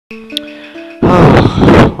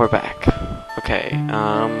teleport back. Okay,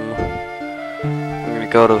 I'm gonna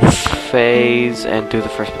go to phase and do the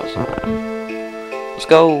first puzzle. Let's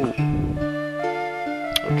go!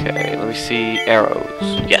 Okay, let me see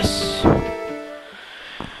arrows. Yes!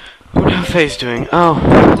 What are phase doing? Oh,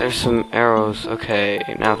 there's some arrows. Okay,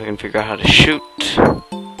 now if I can figure out how to shoot.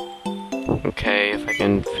 Okay, if I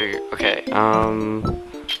can figure... Okay, I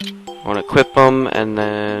want to equip them and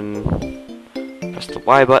then press the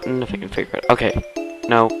Y button if I can figure it. Okay,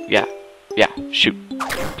 no, yeah, shoot.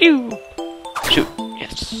 Pew! Shoot,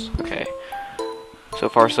 yes, okay. So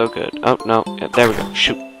far so good. Oh, no, yeah, there we go,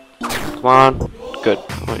 shoot. Come on, good.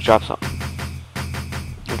 I'm gonna drop something.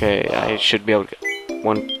 Okay, I should be able to get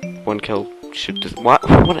one kill. Shoot this. What?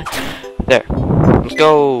 There. Let's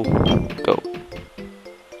go. Go.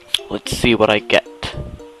 Let's see what I get.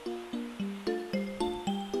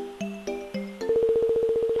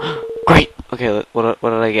 Great. Okay. What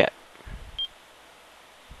did I get?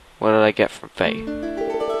 What did I get from Faye?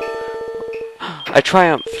 I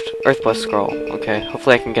triumphed. Earth Blast Scroll. Okay.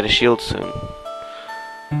 Hopefully I can get a shield soon.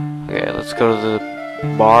 Okay. Let's go to the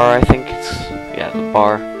bar. I think it's the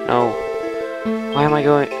bar. No. Why am I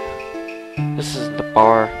going? This isn't the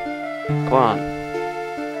bar. Come on.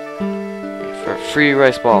 For free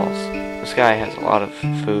rice balls. This guy has a lot of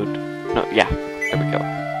food. No, yeah. There we go.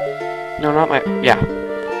 No, not my... Yeah.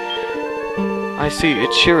 I see.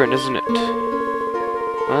 It's Shiren, isn't it?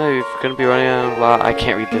 Well, you're gonna be running out of... I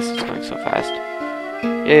can't read this. It's going so fast.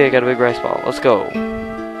 Yeah, I got a big rice ball. Let's go.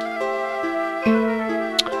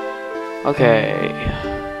 Okay.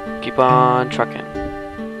 Keep on trucking.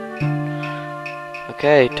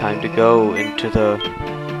 Okay, time to go into the...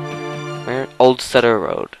 Where? Old Setter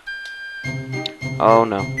Road. Oh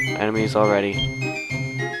no, enemies already.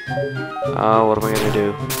 Oh, what am I gonna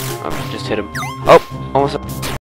do? Just hit him. Oh, almost...